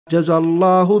جزى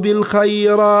الله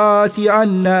بالخيرات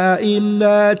عنا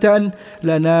أئمة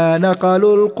لنا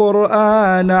نقلوا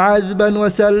القرآن عذبا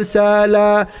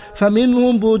وسلسالا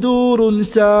فمنهم بدور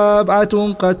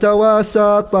سبعة قد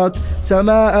تواسطت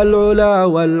سماء العلا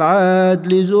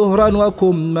والعدل زهرا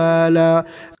وكمالا.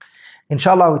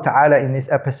 Inshallah ta'ala, in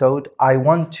this episode I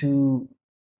want to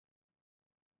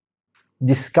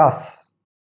discuss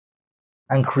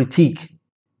and critique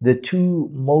the two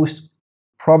most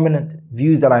prominent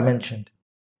views that I mentioned.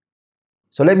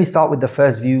 So let me start with the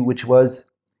first view, which was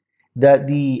that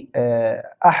the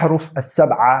Ahruf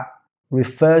al-Sab'a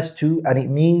refers to, and it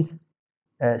means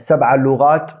Sab'a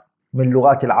al-Lughat min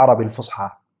Lughat al-Arab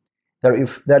al-Fusha,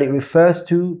 that it refers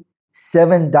to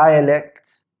 7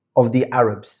 dialects of the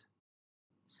Arabs,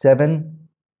 7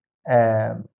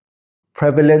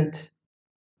 prevalent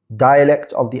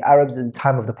dialects of the Arabs at the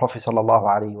time of the Prophet sallallahu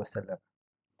alaihi wasallam.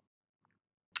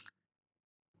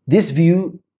 This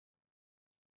view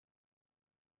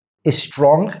is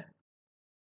strong,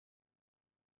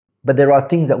 but there are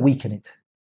things that weaken it.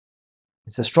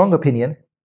 It's a strong opinion,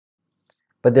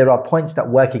 but there are points that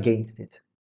work against it,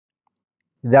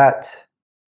 that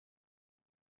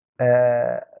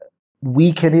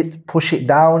weaken it, push it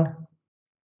down,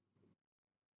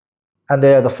 and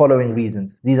there are the following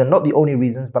reasons. These are not the only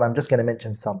reasons, but I'm just going to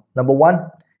mention some. Number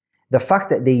one, the fact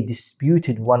that they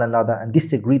disputed one another and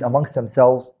disagreed amongst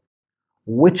themselves.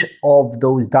 Which of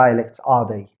those dialects are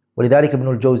they? ولذلك ابن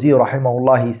الجوزي رحمه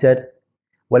الله, he said,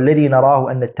 والذي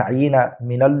نراه أن التعيين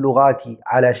من اللغات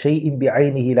على شيء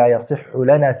بعينه لا يصح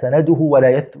لنا سنده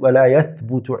ولا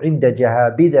يثبت عند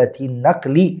جهابذة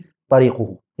النقل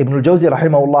طريقه. Ibn al-Jawzi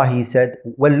رحمه الله, he said,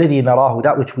 والذي نراه,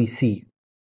 that which we see,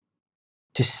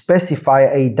 to specify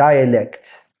a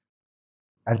dialect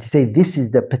and to say this is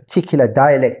the particular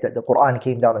dialect that the Qur'an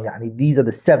came down on, يعني these are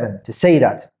the 7, to say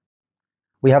that,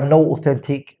 we have no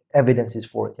authentic evidences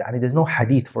for it. يعني there's no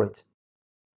hadith for it.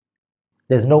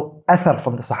 There's no athar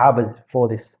from the Sahabas for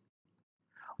this.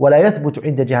 ولا يثبت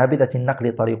عند جهابذة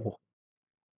النقل طريقه.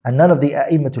 And none of the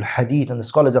a'immatul hadith and the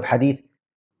scholars of hadith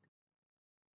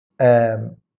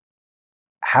have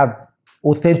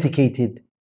authenticated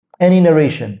any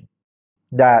narration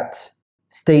that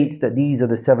states that these are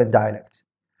the 7 dialects.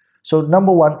 So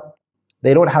number one,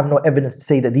 they don't have no evidence to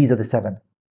say that these are the 7.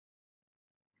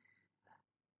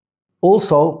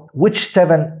 Also, which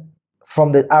 7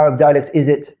 from the Arab dialects is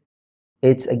it?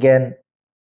 It's again,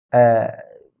 they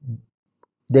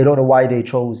don't know why they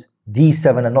chose these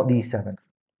 7 and not these 7.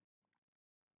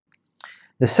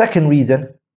 The second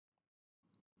reason,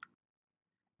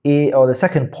 or the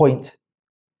second point,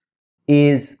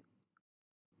 is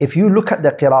if you look at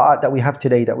the qira'at that we have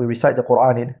today, that we recite the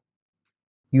Qur'an in,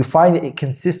 you find that it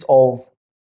consists of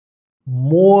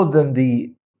more than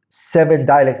the 7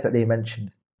 dialects that they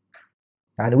mentioned.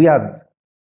 And we have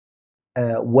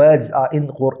words are in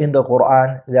the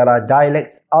Qur'an, there are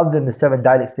dialects other than the 7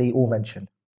 dialects they all mentioned.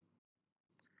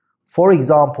 For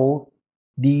example,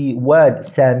 the word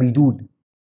samidun.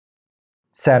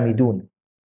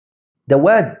 The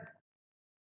word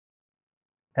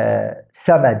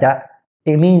samada,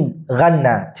 it means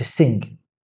ghanna, to sing.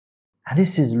 And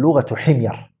this is lughatu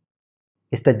himyar.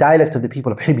 It's the dialect of the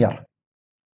people of Himyar,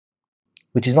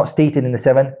 which is not stated in the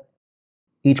 7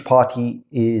 each party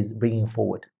is bringing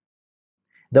forward.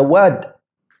 The word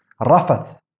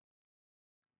rafath,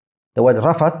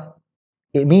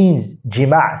 it means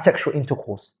jima', sexual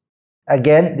intercourse.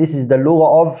 Again, this is the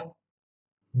lugha of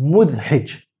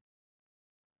mudhij.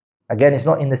 Again, it's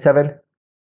not in the 7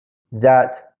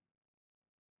 that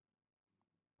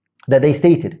they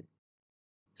stated.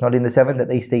 It's not in the 7 that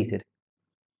they stated.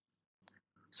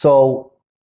 So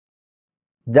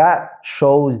that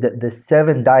shows that the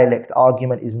 7 dialect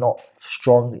argument is not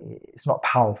strong, it's not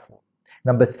powerful.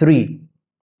 Number 3,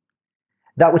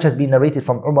 that which has been narrated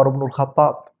from Umar ibn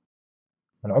al-Khattab.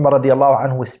 When Umar radiallahu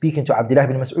anhu was speaking to Abdullah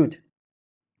ibn Mas'ud,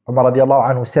 Umar radiallahu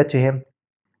anhu said to him,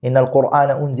 إن القرآن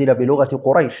أنزل بلغة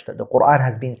قريش, that the Qur'an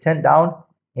has been sent down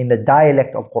in the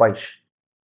dialect of Quraysh.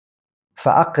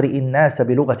 فأقرئ الناس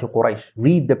بلغة قريش,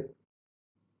 read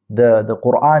the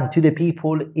Qur'an to the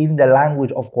people in the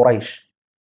language of Quraysh.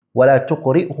 ولا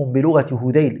تقرئهم بلغة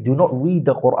هذيل, do not read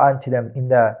the Qur'an to them in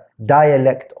the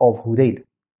dialect of Hudayl.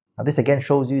 Now this again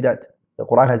shows you that the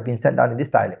Qur'an has been sent down in this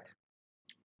dialect.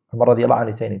 Umar radiallahu anhu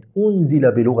is saying it,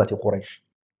 أنزل بلغة قريش.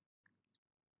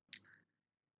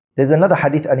 There's another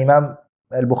hadith Imam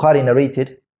al-Bukhari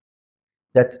narrated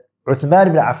that Uthman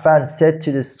ibn Affan said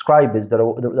to the scribes that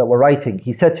were writing,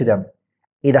 he said to them,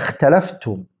 إذا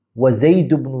اختلفتم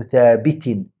وزيد بن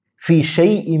ثابت في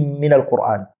شيء من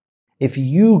القرآن, if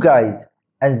you guys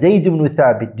and Zayd ibn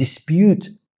Thabit dispute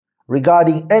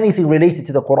regarding anything related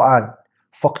to the Qur'an,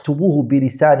 فَاكْتُبُوهُ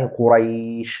بِلِسَانِ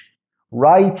قُرَيْشٍ.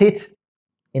 Write it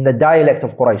in the dialect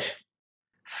of Quraysh.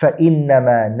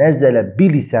 فَإِنَّمَا نَزَلَ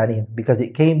بِلِسَانِهِمْ, because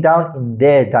it came down in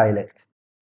their dialect.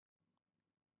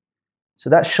 So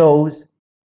that shows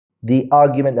the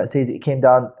argument that says it came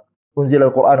down, أُنزِلَ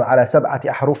الْقُرْآنُ عَلَى سَبْعَةِ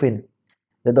أَحْرُفٍ,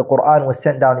 that the Qur'an was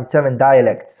sent down in 7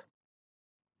 dialects.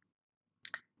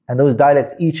 And those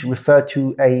dialects each refer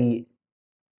to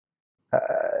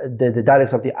the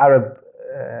dialects of the Arab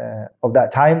of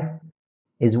that time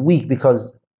is weak,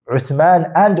 because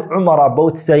Uthman and Umar are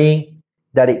both saying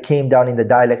that it came down in the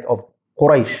dialect of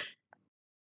Quraysh.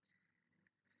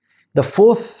 The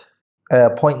fourth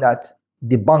point that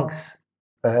debunks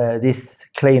this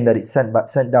claim that it's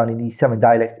sent down in these 7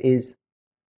 dialects is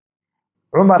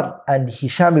Umar and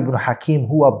Hisham ibn Hakim,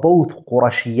 who are both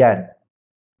Qurashiyan.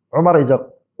 Umar is a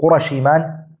Qurashi man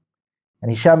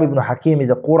and Hisham ibn Hakim is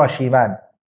a Qurashi man.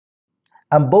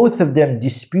 And both of them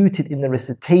disputed in the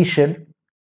recitation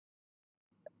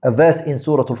a verse in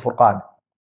Surah Al-Furqan.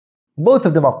 Both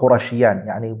of them are Qurashiyan,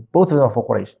 yani both of them are for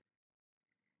Quraysh.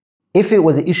 If it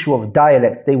was an issue of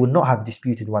dialects, they would not have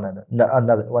disputed one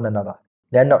another.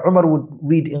 Then Umar would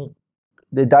read in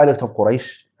the dialect of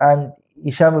Quraysh and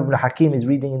Hisham ibn Hakim is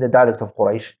reading in the dialect of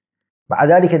Quraysh. مع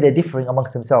ذلك they're differing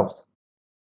amongst themselves.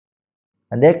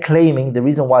 And they're claiming the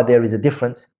reason why there is a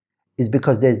difference is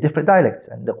because there's different dialects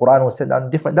and the Qur'an was sent down in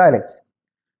different dialects.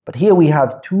 But here we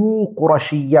have 2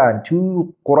 Qurashiyan,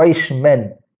 2 Quraysh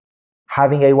men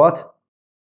having a what?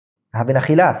 Having a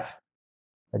khilaf,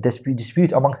 a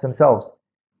dispute amongst themselves,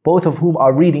 both of whom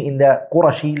are reading in the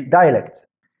Qurashi dialect.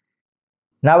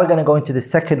 Now we're going to go into the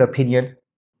second opinion,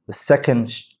 the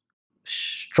second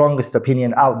strongest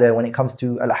opinion out there when it comes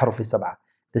to Al-Ahruf al-Sab'a.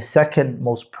 The second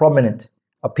most prominent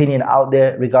opinion out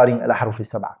there regarding Al-Ahruf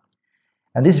al-Sab'a.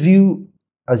 And this view,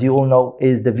 as you all know,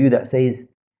 is the view that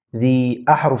says the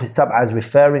Ahruf al-Sab'a is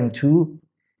referring to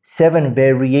 7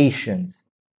 variations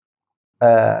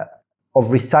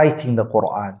of reciting the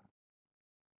Qur'an.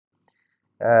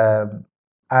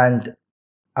 And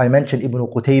I mentioned Ibn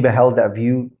Qutaybah held that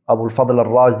view, Abu al-Fadl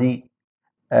al-Razi,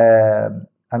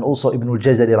 and also Ibn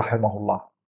al-Jazari rahimahullah.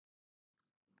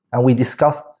 And we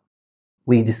discussed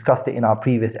it in our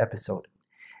previous episode.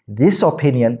 This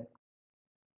opinion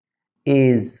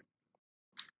is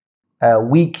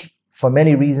weak for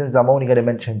many reasons. I'm only going to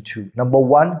mention 2. Number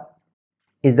 1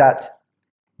 is that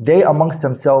they amongst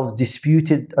themselves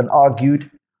disputed and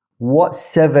argued what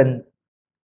 7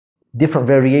 different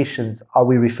variations are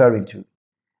we referring to,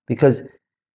 because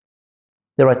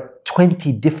there are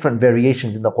 20 different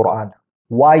variations in the Qur'an.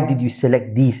 Why did you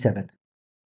select these 7?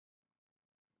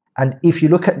 And if you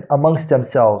look at amongst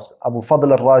themselves, Abu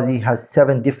Fadl al-Razi has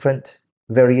 7 different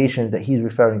variations that he's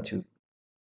referring to.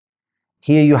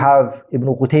 Here you have Ibn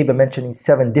Qutaybah mentioning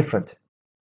 7 different.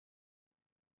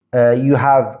 You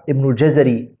have Ibn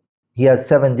al-Jazari, he has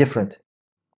 7 different.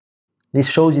 This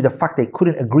shows you the fact they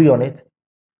couldn't agree on it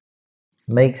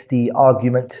makes the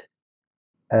argument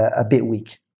a bit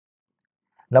weak.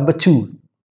 Number 2,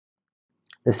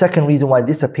 the second reason why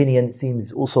this opinion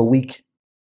seems also weak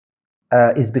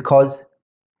is because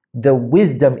the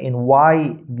wisdom in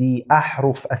why the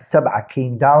Ahruf al-Sab'a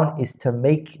came down is to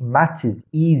make matters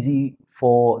easy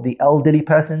for the elderly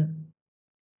person,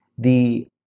 the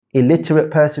illiterate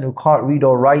person who can't read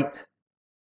or write.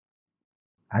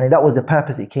 And that was the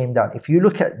purpose it came down. If you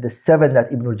look at the 7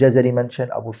 that Ibn al-Jazari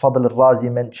mentioned, Abu al-Fadl al-Razi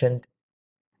mentioned,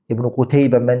 Ibn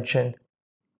Qutaybah mentioned,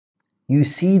 you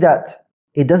see that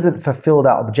it doesn't fulfill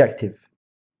that objective.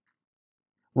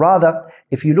 Rather,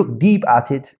 if you look deep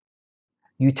at it,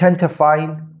 you tend to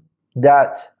find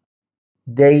that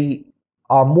they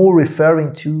are more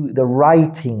referring to the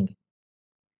writing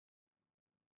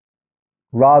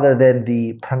rather than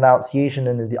the pronunciation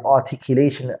and the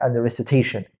articulation and the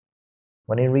recitation.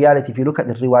 When in reality, if you look at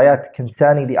the riwayat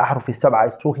concerning the Ahruf al-Sab'a,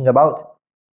 it's talking about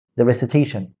the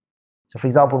recitation. So for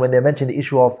example, when they mention the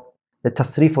issue of the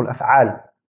tasrif al-af'al,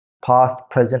 past,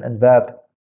 present and verb,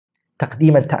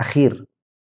 taqdeem and ta'khir,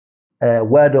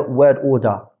 word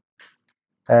order,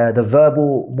 the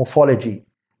verbal morphology.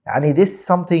 And this is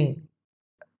something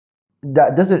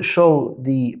that doesn't show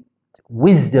the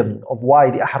wisdom of why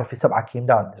the Ahruf al-Sab'a came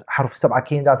down. The Ahruf al-Sab'a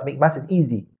came down to make matters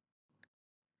easy.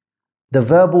 The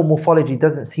verbal morphology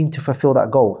doesn't seem to fulfill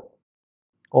that goal.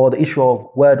 Or the issue of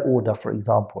word order, for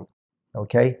example.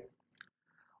 Okay?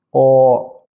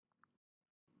 Or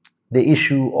the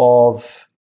issue of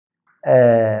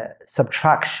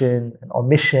subtraction and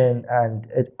omission and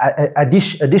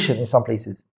addition in some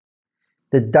places.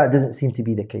 That doesn't seem to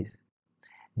be the case.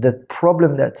 The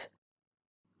problem that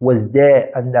was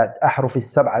there and that Ahruf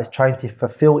al-Sab'a is trying to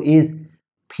fulfill is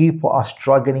people are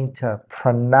struggling to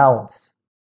pronounce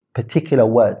particular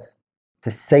words,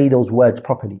 to say those words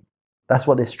properly. That's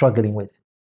what they're struggling with.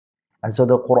 And so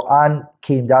the Qur'an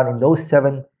came down in those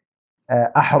 7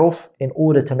 Ahruf in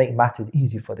order to make matters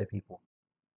easy for the people.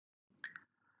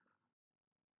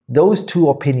 Those 2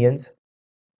 opinions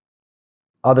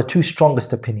are the 2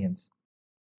 strongest opinions.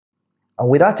 And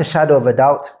without a shadow of a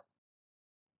doubt,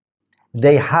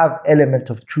 they have element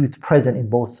of truth present in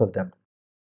both of them.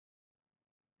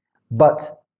 But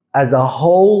as a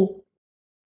whole,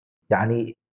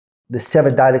 the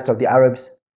 7 dialects of the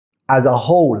Arabs, as a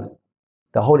whole,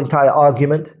 the whole entire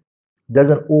argument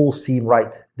doesn't all seem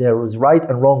right. There is right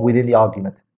and wrong within the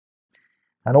argument.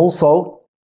 And also,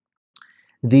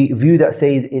 the view that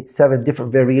says it's 7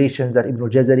 different variations that Ibn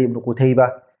al-Jazari, Ibn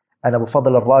Qutayba, and Abu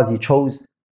Fadl al-Razi chose,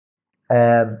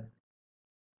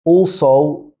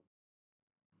 also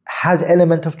has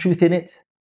element of truth in it,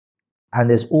 and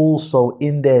there's also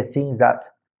in there things that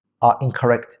are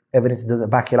incorrect. Evidence doesn't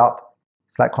back it up,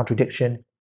 slight contradiction,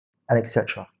 and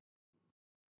etc.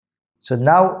 So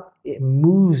now it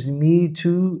moves me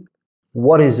to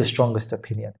what is the strongest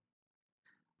opinion.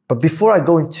 But before I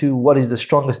go into what is the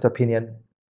strongest opinion,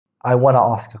 I want to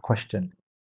ask a question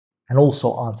and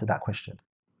also answer that question.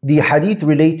 The hadith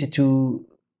related to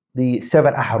the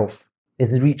 7 Ahruf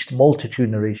has reached multitude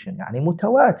narration.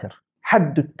 متواتر.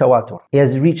 حد التواتر. It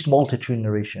has reached multitude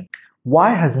narration. Why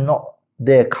has not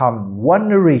there come one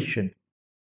narration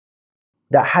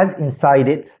that has inside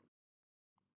it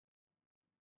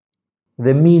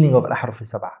the meaning of Al-Ahruf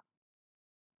al-Sab'a?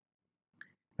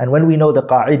 And when we know the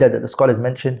qa'idah that the scholars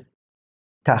mentioned,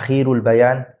 تأخير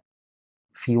البيان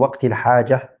في وقت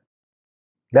الحاجة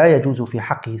لا يجوز في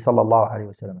حقه صلى الله عليه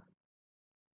وسلم.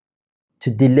 To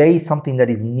delay something that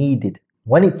is needed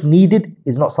when it's needed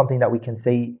is not something that we can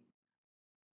say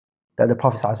that the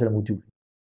Prophet ﷺ would do.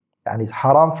 And it's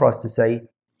haram for us to say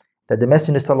that the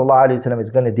Messenger ﷺ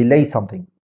is going to delay something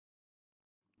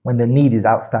when the need is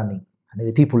outstanding and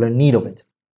the people are in need of it,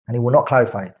 and he will not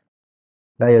clarify it.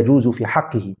 لا يجوز في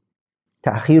حقه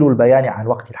تأخير البيان عن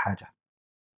وقت الحاجة.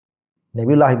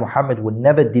 Nabiullah Muhammad would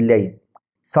never delay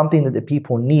something that the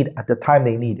people need at the time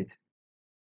they need it.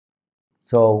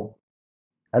 So,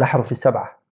 Al-Ahruf al-Sab'a.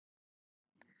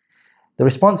 The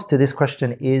response to this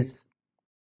question is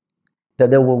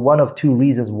that there were one of 2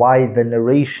 reasons why the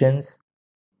narrations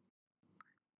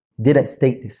didn't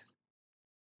state this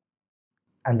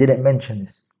and didn't mention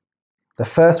this. The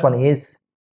first one is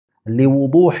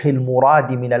لِوُضُوحِ الْمُرَادِ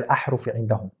مِنَ الْأَحْرُفِ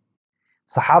عِنْدَهُم.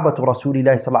 Sahabatu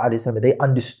Rasulillah sallallahu alayhi wa sallam, they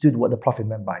understood what the Prophet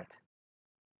meant by it.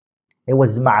 It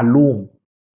was ma'loom.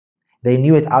 They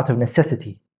knew it out of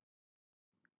necessity.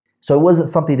 So it wasn't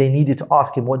something they needed to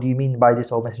ask him, what do you mean by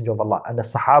this, O Messenger of Allah? And the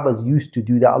Sahabas used to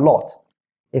do that a lot.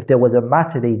 If there was a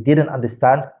matter they didn't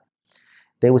understand,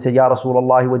 they would say, Ya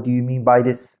Rasulullah, what do you mean by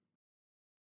this?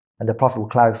 And the Prophet would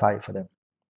clarify it for them.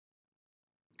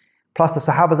 Plus the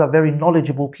Sahabas are very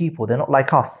knowledgeable people. They're not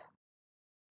like us.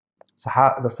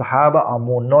 The Sahaba are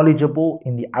more knowledgeable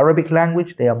in the Arabic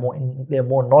language. They're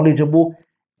more knowledgeable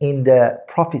in the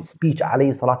Prophet's speech,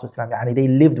 alayhi salatu wasalam. Yani they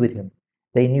lived with him.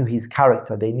 They knew his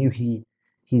character. They knew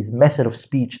his method of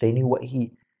speech. They knew what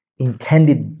he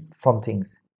intended from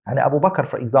things. And Abu Bakr,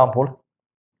 for example,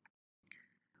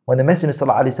 when the Messenger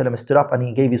sallallahu alayhi wasallam stood up and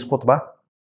he gave his khutbah,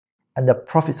 and the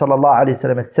Prophet sallallahu alayhi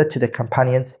wasallam said to the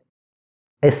companions,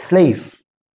 a slave,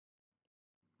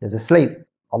 there's a slave,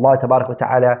 Allah tabarak wa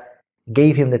ta'ala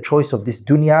gave him the choice of this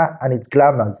dunya and its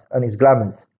glamours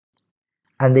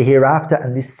and the hereafter,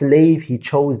 and this slave, he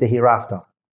chose the hereafter.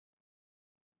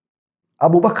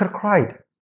 Abu Bakr cried.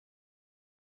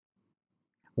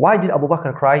 Why did Abu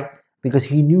Bakr cry? Because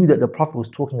he knew that the Prophet was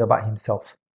talking about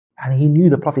himself, and he knew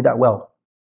the Prophet that well.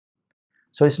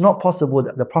 So it's not possible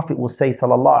that the Prophet will say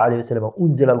sallallahu alayhi wa sallam,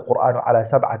 unzila al-Qur'anu ala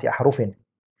sab'ati ahrufin,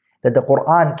 that the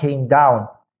Qur'an came down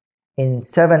in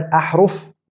 7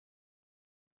 ahruf,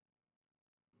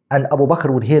 and Abu Bakr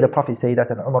would hear the Prophet say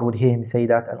that, and Umar would hear him say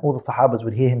that, and all the Sahabas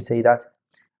would hear him say that.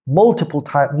 Multiple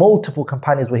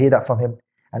companions would hear that from him,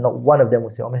 and not one of them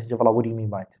would say, "Oh Messenger of Allah, what do you mean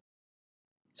by it?"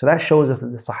 So that shows us that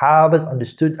the Sahabas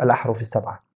understood Al-Ahruf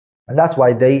al-Sab'a, and that's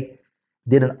why they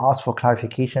didn't ask for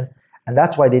clarification, and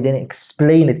that's why they didn't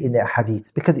explain it in their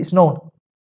hadith, because it's known.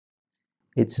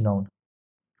 It's known.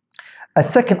 A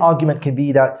second argument can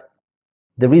be that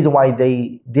the reason why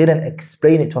they didn't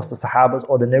explain it to us, the Sahabas,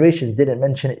 or the narrations didn't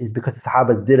mention it, is because the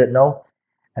Sahabas didn't know,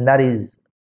 and that is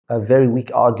a very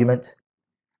weak argument,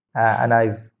 and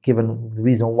I've given the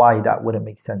reason why that wouldn't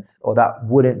make sense, or that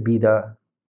wouldn't be the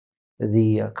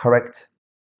correct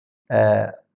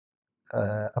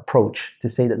approach to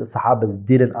say that the Sahabas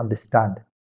didn't understand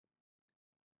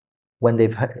when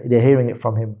they're hearing it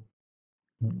from him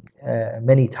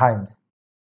many times.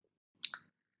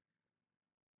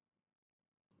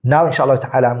 Now, inshallah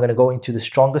ta'ala, I'm going to go into the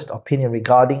strongest opinion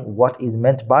regarding what is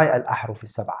meant by Al-Ahruf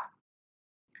al-Sab'ah.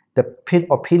 The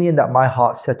opinion that my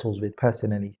heart settles with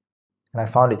personally, and I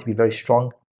found it to be very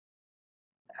strong,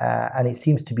 and it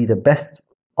seems to be the best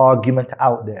argument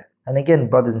out there. And again,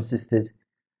 brothers and sisters,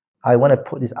 I want to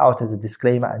put this out as a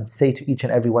disclaimer and say to each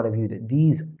and every one of you that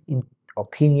these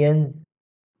opinions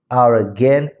are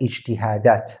again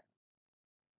ijtihadat.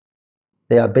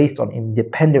 They are based on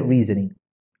independent reasoning.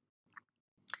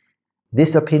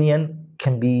 This opinion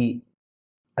can be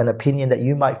an opinion that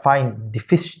you might find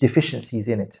deficiencies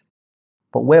in it.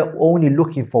 But we're only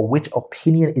looking for which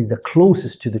opinion is the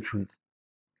closest to the truth,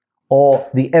 or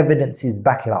the evidences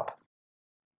back it up.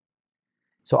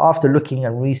 So after looking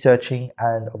and researching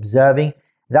and observing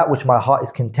that which my heart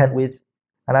is content with,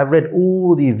 and I've read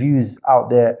all the views out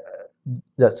there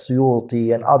that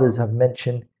Suyuti and others have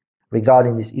mentioned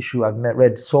regarding this issue, I've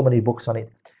read so many books on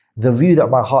it, the view that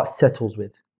my heart settles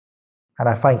with and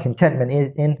I find contentment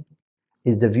in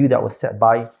is the view that was set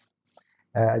by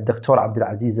Dr.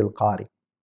 Abdulaziz Al-Qari.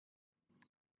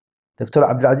 Dr.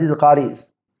 Abdulaziz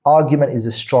Al-Qari's argument is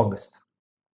the strongest.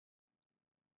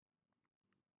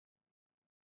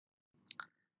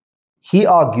 He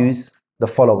argues the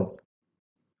following.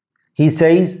 He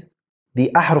says the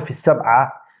Ahruf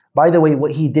al-Sab'ah, by the way,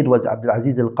 what he did was,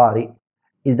 Abdulaziz Al-Qari,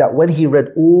 is that when he read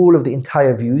all of the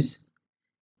entire views,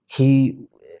 he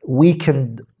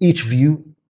weakened each view.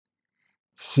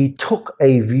 He took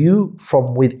a view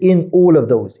from within all of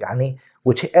those. Yani,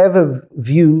 whichever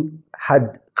view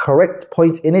had correct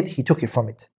points in it, he took it from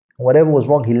it. And whatever was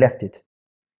wrong, he left it.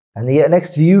 And the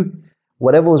next view,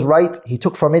 whatever was right, he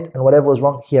took from it, and whatever was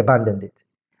wrong, he abandoned it.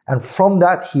 And from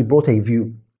that, he brought a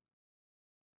view,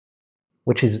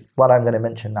 which is what I'm going to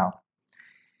mention now.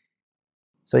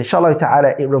 So inshallah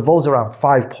ta'ala, it revolves around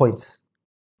 5 points.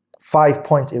 5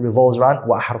 points it revolves around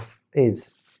what Ahruf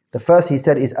is. The first he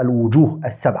said is al-wujuh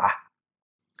al-sab'ah.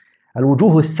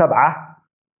 Al-wujuh al-sab'ah,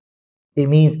 it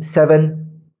means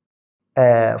 7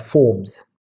 forms.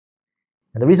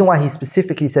 And the reason why he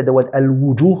specifically said the word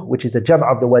al-wujuh, which is a jam'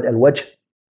 of the word al-wajh,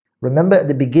 remember at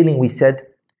the beginning we said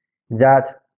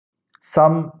that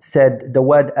some said the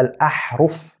word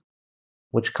al-ahruf,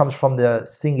 which comes from the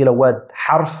singular word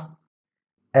harf,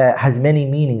 has many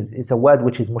meanings. It's a word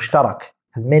which is mushtarak,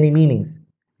 has many meanings.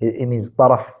 It means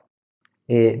taraf.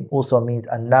 It also means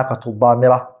an-naqatu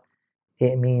damira.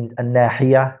 It means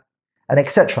an-nahiya, and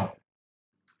etc.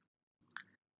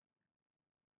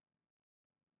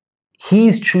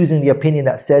 He's choosing the opinion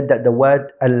that said that the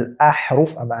word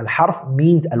al-ahruf, al-harf,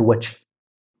 means al-wajh.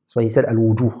 So he said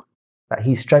al-wujuh, that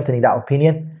he's strengthening that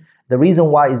opinion. The reason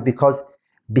why is because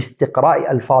bistiqra'i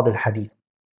al-fadh al-hadith.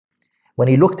 When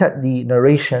he looked at the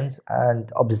narrations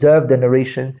and observed the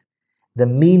narrations, the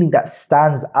meaning that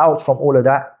stands out from all of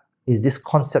that is this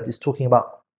concept is talking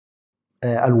about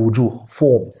al-wujuh,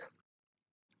 forms.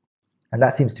 And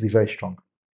that seems to be very strong.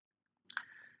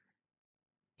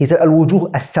 He said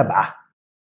al-wujuh al-sab'ah,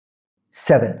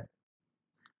 7.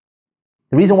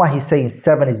 The reason why he's saying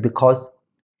 7 is because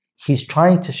he's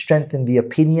trying to strengthen the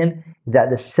opinion that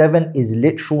the 7 is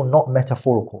literal, not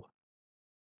metaphorical.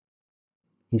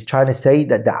 He's trying to say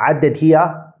that the added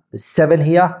here, the 7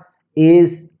 here,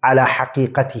 is ala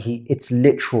haqiqatihi. It's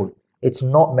literal. It's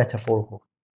not metaphorical.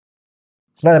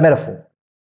 It's not a metaphor.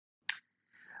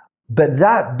 But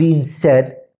that being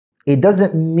said, it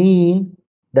doesn't mean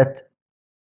that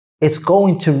it's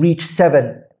going to reach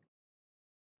 7,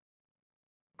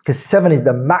 because 7 is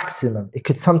the maximum. It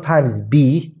could sometimes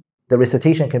be, the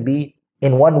recitation can be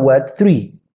in one word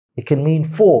 3. It can mean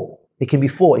 4. It can be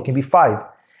 4. It can be 5.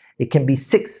 It can be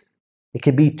 6. It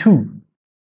can be 2.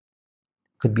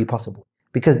 Could be possible.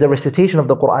 Because the recitation of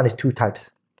the Qur'an is 2 types.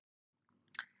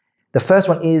 The first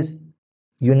one is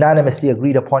unanimously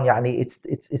agreed upon. Yani it's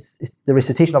the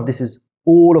recitation of this is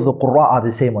all of the Qur'an are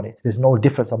the same on it. There's no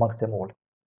difference amongst them all.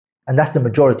 And that's the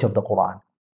majority of the Qur'an.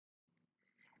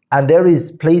 And there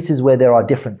is places where there are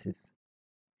differences.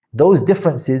 Those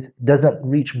differences doesn't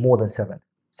reach more than 7.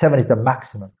 7 is the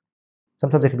maximum.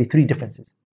 Sometimes there could be 3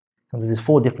 differences. Sometimes there's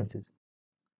 4 differences.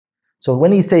 So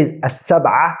when he says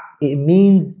as-sab'ah, it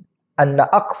means an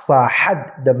aqsa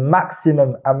had, the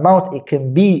maximum amount it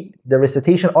can be, the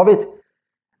recitation of it,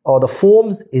 or the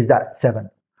forms, is that 7.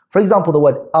 For example, the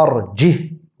word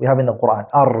arjih, we have in the Qur'an,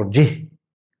 arjih.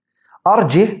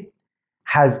 Arjih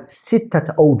has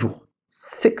sittat awjuh,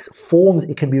 6 forms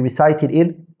it can be recited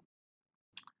in,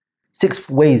 6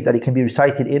 ways that it can be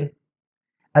recited in.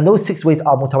 And those 6 ways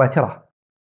are mutawatirah.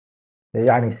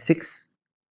 يعني 6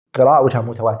 qira'at which are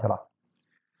mutawatirah.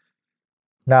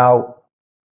 Now,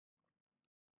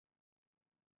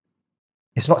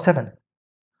 it's not 7.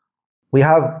 We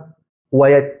have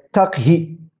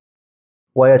وَيَتَّقْهِ.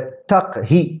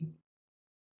 وَيَتَّقْهِ.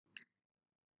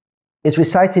 It's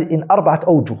recited in أربعة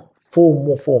أوجه, 4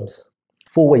 more forms,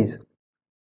 4 ways.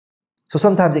 So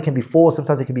sometimes it can be 4,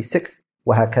 sometimes it can be 6,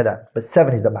 وهكذا. But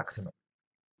 7 is the maximum.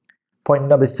 Point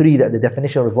number 3 that the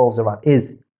definition revolves around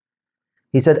is,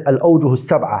 he said, الأوجه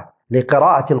السبعة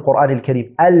لقراءة القرآن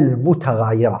الكريم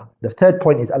المتغايرة. The third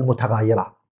point is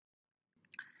المتغايرة.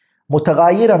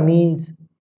 متغايرة means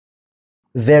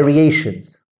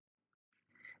variations.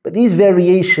 But these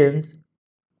variations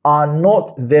are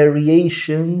not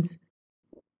variations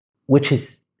which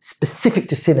is specific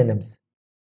to synonyms.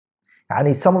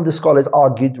 And some of the scholars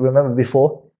argued, remember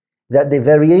before, that the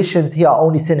variations here are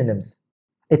only synonyms.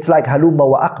 It's like halumma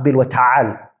wa aqbil wa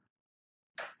ta'al.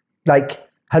 Like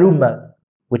halumma,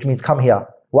 which means come here.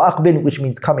 Wa aqbil, which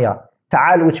means come here.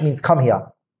 Ta'al, which means come here.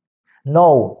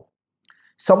 No.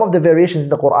 Some of the variations in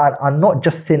the Qur'an are not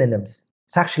just synonyms.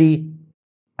 It's actually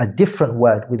a different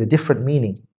word with a different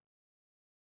meaning.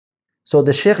 So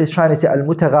the Shaykh is trying to say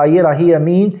al-mutaghayira here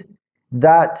means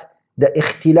that the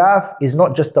ikhtilaf is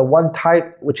not just the one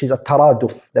type which is a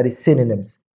taraduf, that is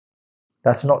synonyms.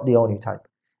 That's not the only type.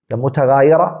 The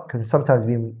mutaghayira can sometimes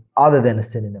be other than a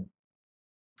synonym,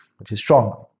 which is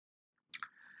strong.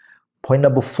 Point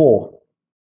number 4.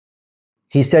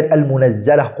 He said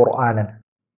al-munazzalah Qur'anan.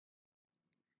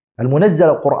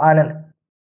 Al-munazzalah Qur'anan,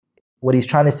 what he's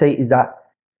trying to say is that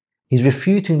he's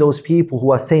refuting those people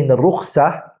who are saying the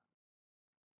rukhsah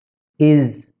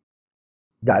is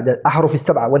that the Ahruf is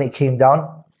sab'a, when it came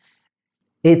down,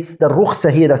 it's the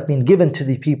rukhsah here that's been given to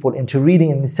the people into reading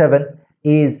in the 7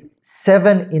 is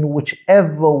 7 in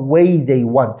whichever way they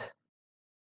want.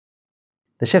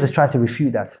 The Shaykh is trying to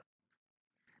refute that.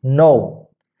 No,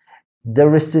 the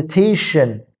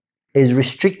recitation is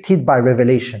restricted by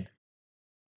revelation.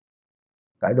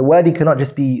 The wording cannot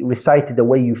just be recited the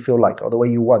way you feel like or the way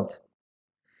you want.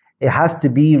 It has to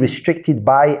be restricted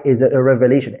by a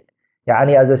revelation.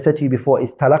 يعني, as I said to you before,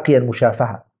 is talaqi and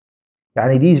mushafaha.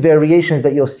 يعني, these variations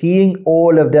that you're seeing,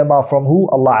 all of them are from who?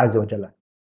 Allah Azza wa Jalla.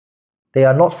 They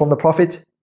are not from the Prophet.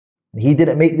 He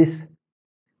didn't make this.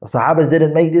 The Sahabas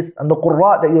didn't make this. And the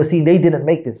qur'at that you're seeing, they didn't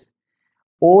make this.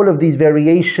 All of these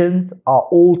variations are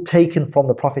all taken from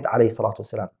the Prophet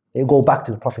ﷺ. They go back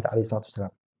to the Prophet ﷺ.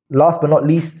 Last but not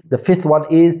least, the 5th one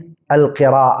is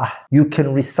al-qira'ah. You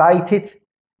can recite it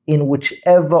in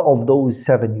whichever of those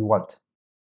 7 you want.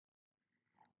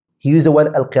 He used the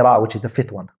word al-qira'ah, which is the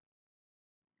 5th one.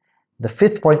 The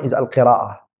 5th point is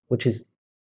al-qira'ah, which is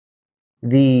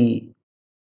the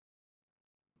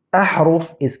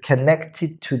ahruf is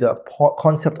connected to the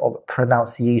concept of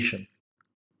pronunciation.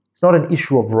 It's not an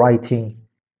issue of writing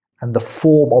and the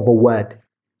form of a word.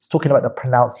 It's talking about the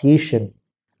pronunciation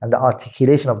and the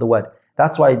articulation of the word.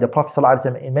 That's why the Prophet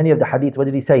ﷺ, in many of the hadiths, what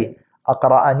did he say?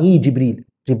 Aqra'ani Jibreel.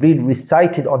 Jibreel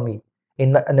recited on me.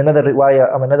 In another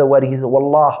riwayah, another word, he says,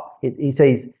 Wallah, he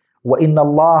says, وَإِنَّ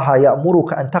اللَّهَ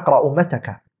يَأْمُرُكَ أَن تَقْرَأ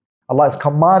أُمَّتَكَ. Allah is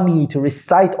commanding you to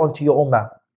recite onto your ummah.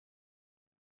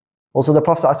 Also the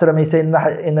Prophet ﷺ, he said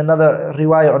in another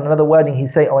riwayah, or another wording, he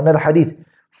said, or another hadith,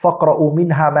 فَقْرَأُوا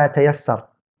مِنْهَا مَا تَيَسَّرْ.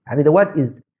 And the word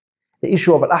is, the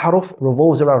issue of al-ahruf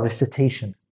revolves around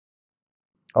recitation.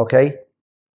 Okay?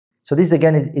 So this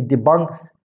again, it debunks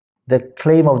the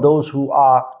claim of those who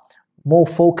are more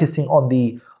focusing on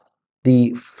the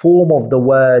form of the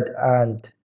word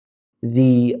and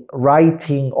the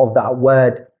writing of that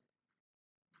word.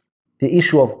 The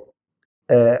issue of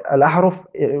al-ahruf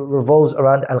revolves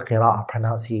around al-qira'ah,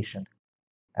 pronunciation.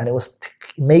 And it was to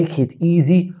make it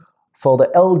easy for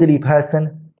the elderly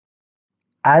person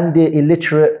and the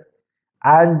illiterate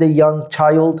and the young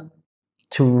child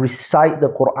to recite the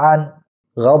Qur'an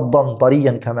غَضًّا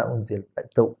طَرِيًّا كَمَا أُنزِلَ,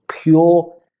 the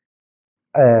pure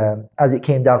as it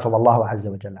came down from Allah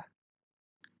Azza wa Jalla.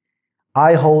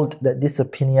 I hold that this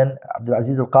opinion, Abdul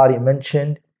Aziz Al-Qari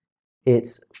mentioned,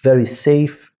 it's very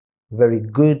safe, very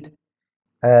good.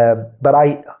 But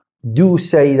I do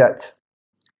say that,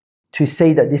 to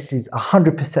say that this is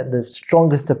 100% the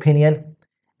strongest opinion,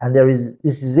 and this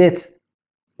is it,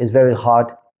 is very hard.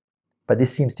 But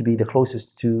this seems to be the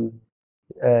closest to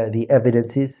the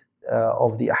evidences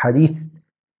of the hadiths.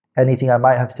 Anything I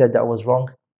might have said that was wrong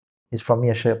is from me,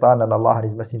 a shaitan, and Allah and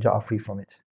His Messenger are free from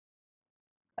it.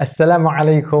 Assalamu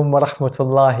alaikum wa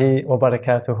rahmatullahi wa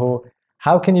barakatuhu.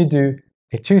 How can you do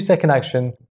a 2-second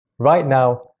action right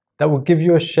now that will give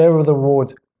you a share of the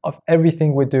reward of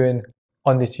everything we're doing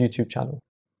on this YouTube channel?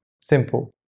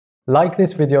 Simple. like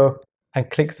this video and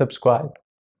click subscribe.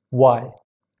 Why?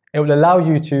 It will allow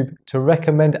YouTube to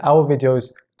recommend our videos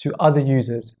to other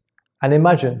users. And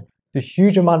imagine the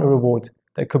huge amount of reward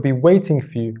that could be waiting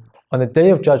for you on the Day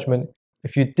of Judgment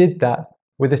if you did that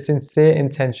with a sincere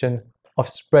intention of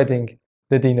spreading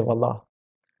the Deen of Allah.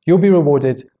 You'll be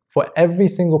rewarded for every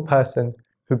single person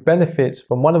who benefits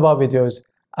from one of our videos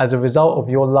as a result of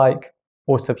your like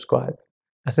or subscribe.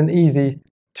 That's an easy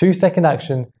 2-second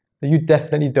action that you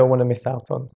definitely don't want to miss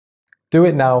out on. Do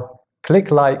it now,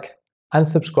 click like and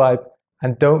subscribe,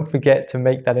 and don't forget to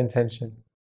make that intention.